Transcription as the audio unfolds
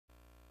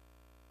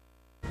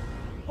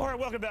All right,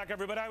 welcome back,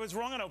 everybody. I was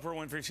wrong on Oprah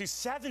Winfrey. She's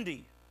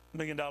 $70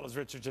 million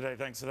richer today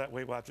thanks to that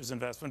Weight Watchers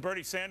investment.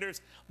 Bernie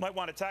Sanders might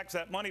want to tax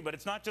that money, but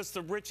it's not just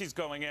the rich he's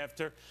going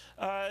after.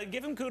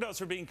 Give him kudos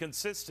for being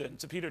consistent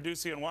to Peter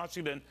Doocy in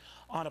Washington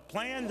on a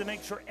plan to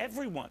make sure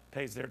everyone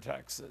pays their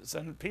taxes.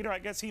 And Peter, I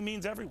guess he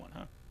means everyone,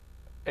 huh?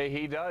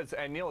 He does.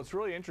 And Neil, it's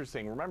really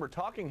interesting. Remember,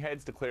 talking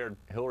heads declared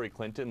Hillary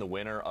Clinton the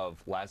winner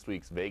of last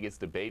week's Vegas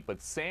debate,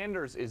 but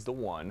Sanders is the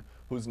one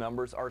whose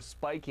numbers are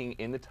spiking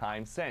in the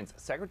time since.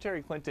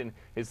 Secretary Clinton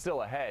is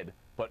still ahead,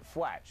 but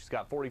flat. She's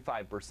got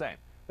 45%.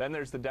 Then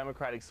there's the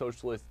Democratic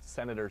Socialist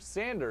Senator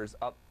Sanders,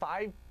 up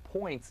 5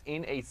 points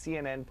in a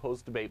CNN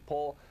post-debate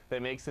poll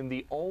that makes him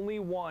the only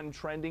one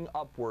trending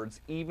upwards,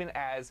 even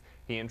as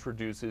he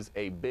introduces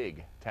a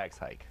big tax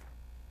hike.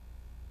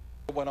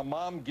 When a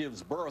mom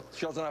gives birth,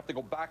 she doesn't have to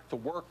go back to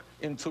work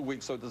in 2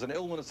 weeks. So if there's an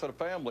illness in the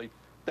family,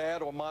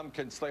 dad or mom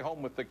can stay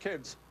home with the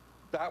kids.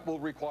 That will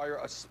require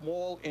a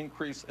small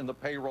increase in the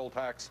payroll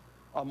tax.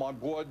 I'm on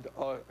board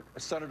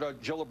Senator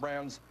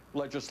Gillibrand's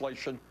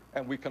legislation,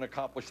 and we can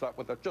accomplish that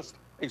with just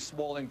a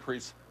small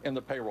increase in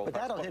the payroll tax.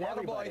 But that'll hit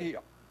everybody.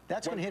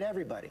 That's going to hit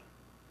everybody.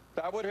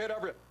 That would hit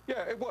every.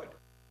 Yeah, it would.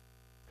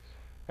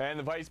 And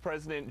the Vice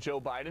President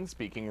Joe Biden,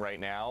 speaking right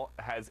now,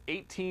 has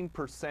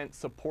 18%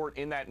 support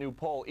in that new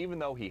poll, even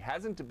though he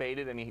hasn't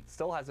debated and he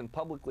still hasn't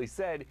publicly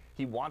said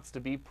he wants to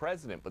be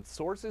president. But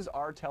sources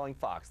are telling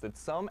Fox that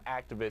some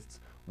activists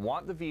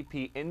want the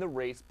VP in the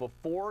race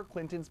before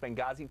Clinton's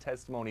Benghazi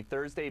testimony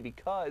Thursday,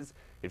 because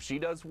if she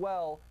does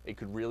well, it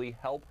could really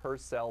help her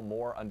sell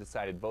more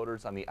undecided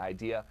voters on the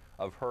idea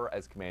of her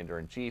as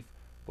commander-in-chief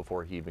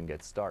before he even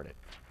gets started.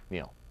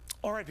 Neil.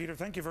 All right, Peter,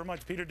 thank you very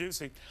much. Peter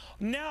Doocy.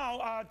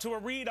 Now, to a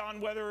read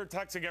on whether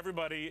taxing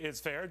everybody is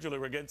fair, Julie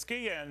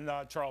Roginski and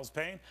Charles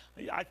Payne.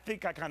 I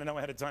think I kind of know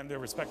ahead of time their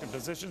respective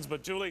positions,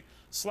 but Julie,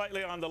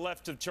 slightly on the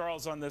left of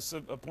Charles on this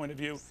point of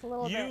view.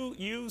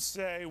 You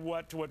say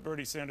what to what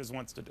Bernie Sanders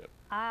wants to do.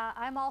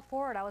 I'm all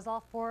for it. I was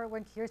all for it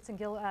when Kirsten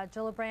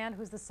Gillibrand,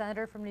 who's the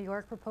senator from New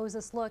York, proposed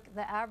this. Look,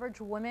 the average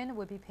woman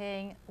would be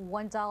paying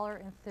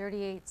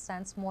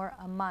 $1.38 more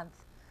a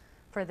month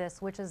for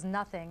this, which is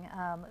nothing.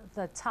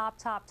 The top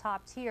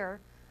tier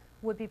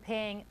would be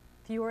paying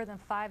fewer than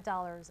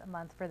 $5 a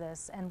month for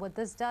this. And what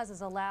this does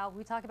is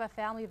we talk about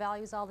family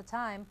values all the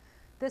time.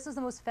 This is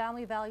the most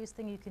family values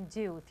thing you can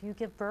do. If you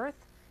give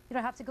birth, you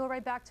don't have to go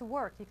right back to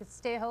work. You could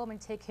stay home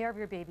and take care of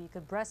your baby. You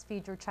could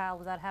breastfeed your child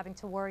without having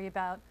to worry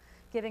about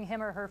giving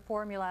him or her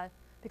formula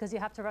because you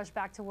have to rush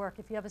back to work.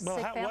 If you have a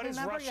sick family member, you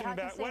have to stay home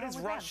with them. What is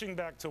rushing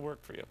back to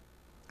work for you?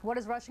 What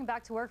is rushing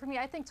back to work for me?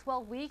 I think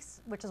 12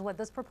 weeks, which is what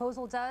this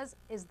proposal does,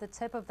 is the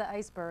tip of the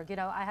iceberg. You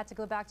know, I had to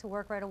go back to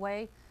work right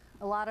away.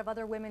 A lot of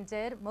other women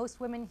did.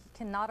 Most women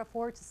cannot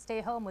afford to stay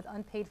home with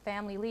unpaid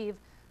family leave.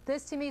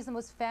 This, to me, is the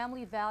most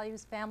family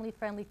values,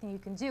 family-friendly thing you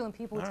can do. And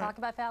people who talk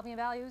about family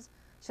values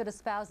should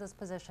espouse this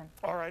position.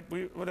 All right.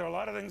 Well, there are a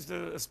lot of things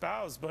to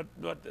espouse, but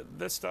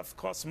this stuff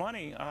costs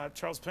money.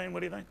 Charles Payne, what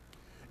do you think?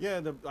 Yeah,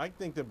 I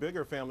think the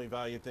bigger family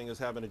value thing is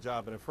having a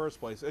job in the first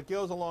place. It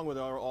goes along with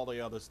all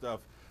the other stuff.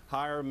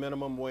 Higher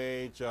minimum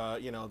wage,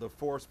 you know, the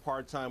forced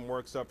part-time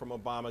work stuff from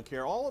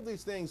Obamacare, all of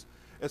these things,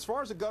 as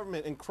far as the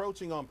government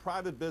encroaching on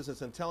private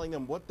business and telling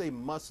them what they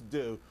must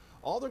do,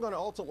 all they're going to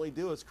ultimately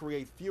do is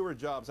create fewer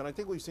jobs. And I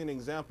think we've seen an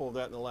example of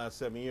that in the last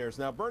 7 years.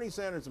 Now, Bernie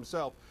Sanders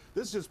himself,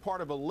 this is just part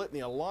of a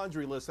litany, a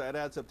laundry list that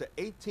adds up to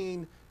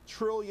 $18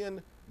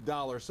 trillion.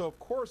 So, of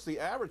course, the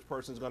average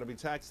person is going to be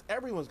taxed.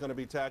 Everyone's going to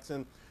be taxed.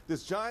 And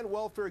this giant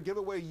welfare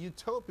giveaway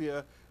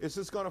utopia is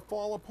just going to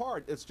fall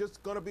apart. It's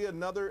just going to be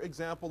another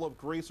example of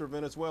Greece or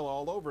Venezuela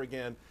all over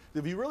again.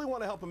 If you really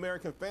want to help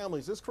American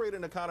families, just create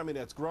an economy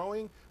that's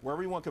growing, where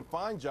everyone can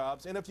find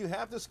jobs. And if you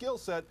have the skill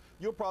set,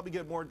 you'll probably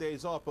get more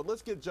days off. But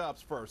let's get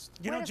jobs first.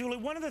 You know, Julie,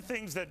 one of the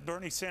things that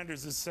Bernie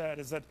Sanders has said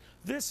is that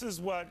this is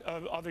what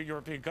other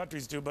European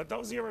countries do. But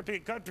those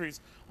European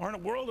countries are in a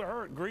world of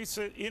hurt. Greece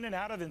in and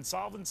out of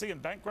insolvency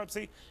and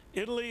bankruptcy.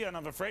 Italy, and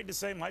I'm afraid to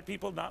say my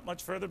people, not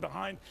much further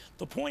behind.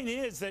 The point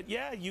is that,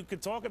 yeah, you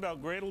could talk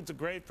about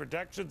cradle-to-grave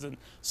protections and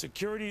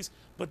securities,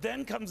 but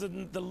then comes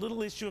the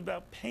little issue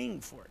about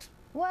paying for it.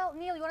 Well,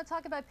 Neil, you want to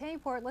talk about paying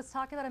for it? Let's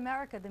talk about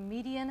America. The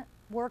median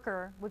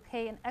worker would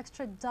pay an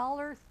extra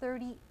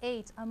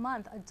 $1.38 a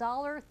month.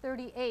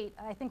 $1.38.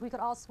 I think we could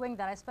all swing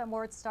that. I spend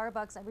more at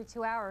Starbucks every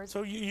 2 hours.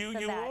 So you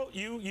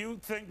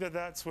think that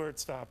that's where it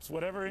stops?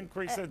 Whatever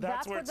increase,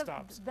 that's where it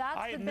stops.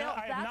 I have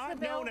not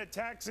known a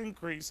tax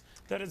increase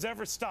that has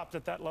ever stopped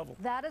at that level.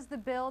 That is the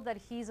bill that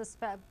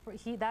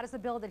that is the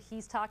bill that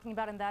he's talking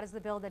about, and that is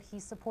the bill that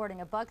he's supporting.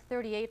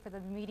 $1.38 for the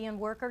median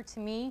worker, to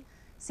me,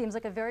 seems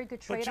like a very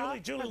good trade-off.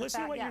 But Julie,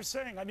 listen to what you're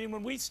saying. I mean,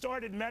 when we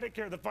started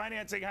Medicare, the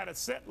financing had a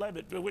set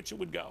limit to which it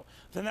would go.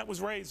 Then that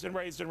was raised and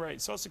raised and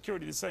raised. Social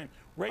Security, the same.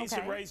 Raised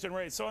and raised and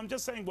raised. So I'm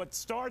just saying what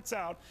starts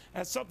out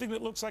as something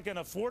that looks like an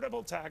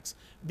affordable tax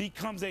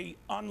becomes an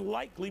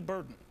unlikely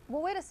burden.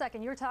 Well, wait a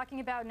second. You're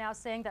talking about now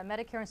saying that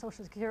Medicare and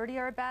Social Security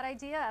are a bad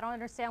idea. I don't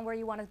understand where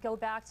you want to go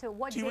back to.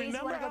 What days you want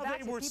to go back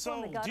to? People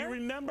in the gutter? Do you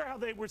remember how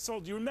they were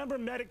sold? Do you remember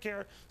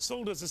Medicare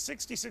sold as a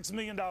 $66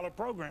 million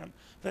program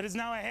that is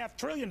now a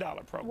 $500 billion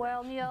program?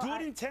 Well, Neil,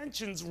 good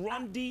intentions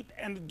run deep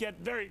and get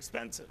very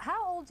expensive.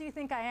 How old do you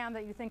think I am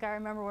that you think I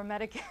remember where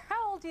Medicare?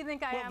 How old do you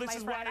think I am, my friend? Well, this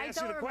is why I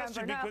asked you the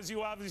question, because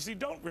you obviously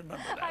don't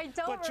remember that. I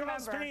don't remember. But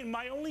Charles Payne,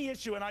 my only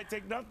issue, and I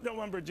take no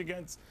umbrage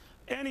against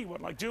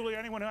anyone like Julie,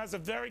 anyone who has a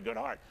very good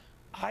heart,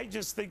 I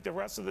just think the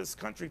rest of this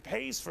country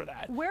pays for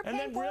that. We're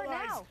paying for it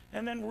now.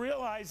 And then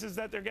realizes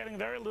that they're getting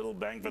very little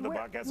bang for the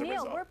buck as a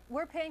result. Neil,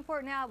 we're paying for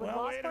it now with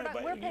lost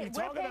productivity. You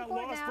talk about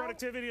lost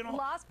productivity and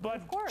all,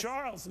 but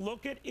Charles,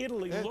 look at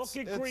Italy, look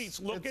at Greece,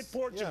 look at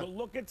Portugal,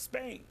 look at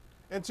Spain.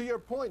 And to your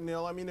point,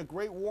 Neil, I mean, the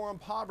Great War on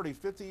Poverty,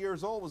 50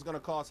 years old, was going to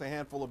cost a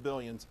handful of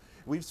billions.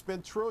 We've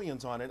spent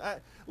trillions on it.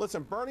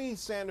 Listen, Bernie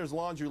Sanders'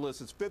 laundry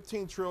list is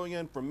 $15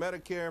 trillion for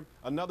Medicare,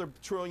 another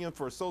 $1 trillion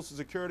for Social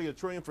Security, $1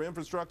 trillion for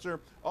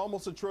infrastructure,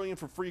 almost $1 trillion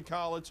for free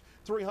college,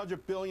 $300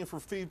 billion for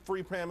free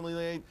family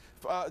aid,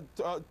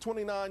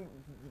 $29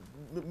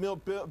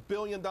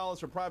 billion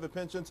for private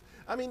pensions.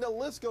 I mean, the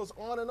list goes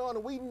on,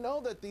 and we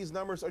know that these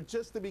numbers are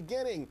just the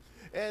beginning.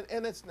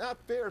 And it's not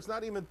fair, it's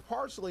not even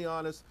partially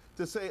honest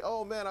to say,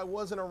 oh man, I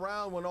wasn't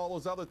around when all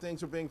those other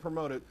things were being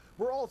promoted.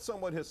 We're all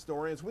somewhat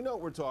historians. We know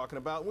what we're talking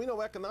about. We know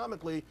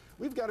economically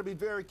we've got to be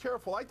very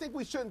careful. I think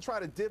we shouldn't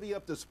try to divvy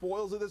up the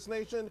spoils of this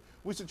nation.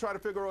 We should try to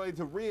figure out a way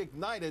to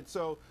reignite it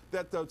so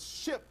that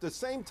the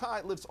same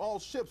tide lifts all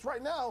ships.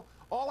 Right now,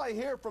 all I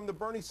hear from the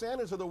Bernie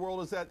Sanders of the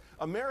world is that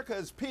America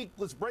has peaked.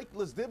 Let's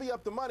divvy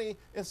up the money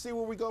and see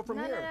where we go from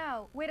here.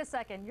 No. Wait a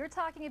second. You're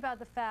talking about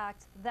the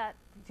fact that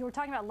if you were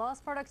talking about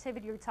lost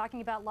productivity, you're talking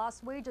about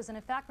lost wages. And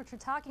in fact, what you're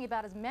talking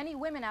about is many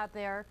women out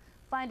there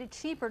find it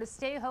cheaper to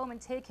stay home and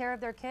take care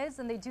of their kids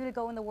than they do to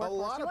go in the workforce.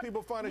 A lot of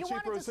people find it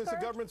cheaper since the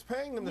government's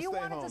paying them to stay home.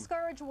 You want to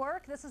discourage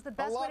work? This is the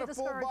best way to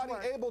discourage work. A lot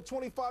of full-body, able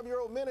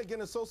 25-year-old men are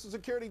getting a Social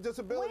Security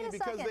disability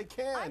because they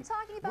can. I'm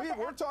talking about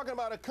we're talking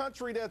about a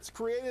country that's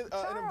created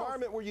an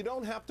environment where you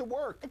don't have to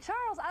work.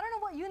 Charles, I don't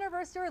know what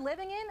university you're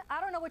living in. I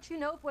don't know what you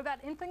know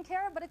about infant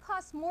care, but it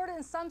costs more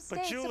in some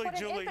states to put an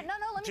infant. No,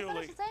 let me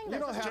finish saying this. You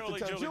don't have to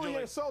tell Julie,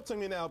 you're insulting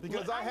me now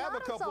because I have a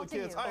couple of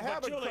kids. I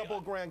have a couple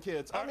of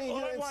grandkids. I mean,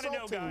 you're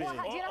insulting me.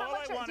 Do you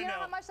know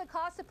how much it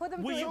costs to put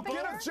them through infant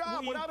care? Get a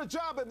job. Without a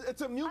job,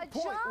 it's a moot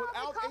point.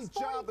 Without a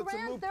job, it's a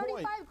moot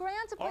point.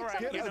 $35,000 to put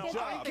somebody through infant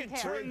care. I can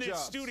turn this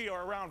studio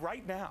around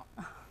right now.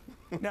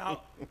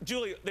 Now,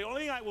 Julie, the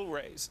only thing I will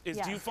raise is,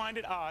 do you find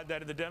it odd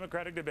that in the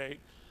Democratic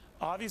debate,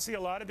 obviously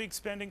a lot of big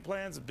spending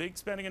plans, big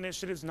spending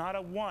initiatives, not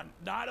a one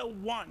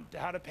to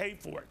how to pay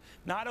for it,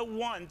 not a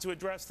one to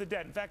address the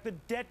debt. In fact, the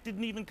debt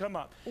didn't even come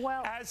up.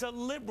 Well, as a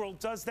liberal,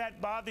 does that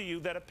bother you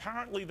that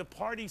apparently the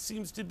party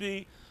seems to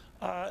be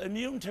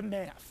immune to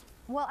math?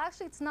 Well,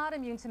 actually, it's not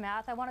immune to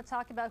math. I want to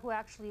talk about who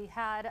actually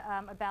had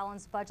a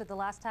balanced budget the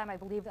last time. I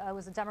believe it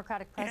was a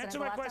Democratic president. Answer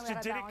my question.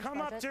 Did it come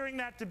up during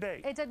that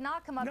debate? It did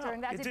not come up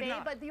during that debate.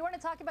 But you want to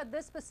talk about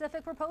this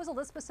specific proposal.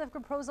 This specific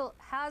proposal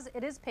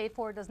is paid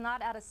for. It does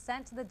not add a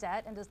cent to the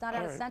debt and does not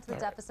add a cent to the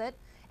deficit.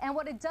 And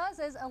what it does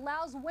is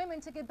allows women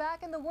to get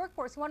back in the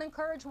workforce. You want to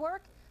encourage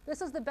work?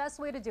 This is the best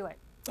way to do it.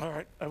 All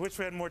right. I wish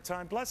we had more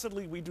time.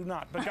 Blessedly, we do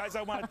not. But, guys,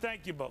 I want to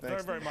thank you both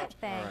very, very much.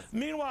 Thanks.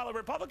 Meanwhile, a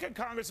Republican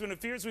congressman who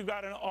fears we've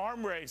got an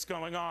arm race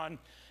going on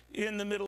in the middle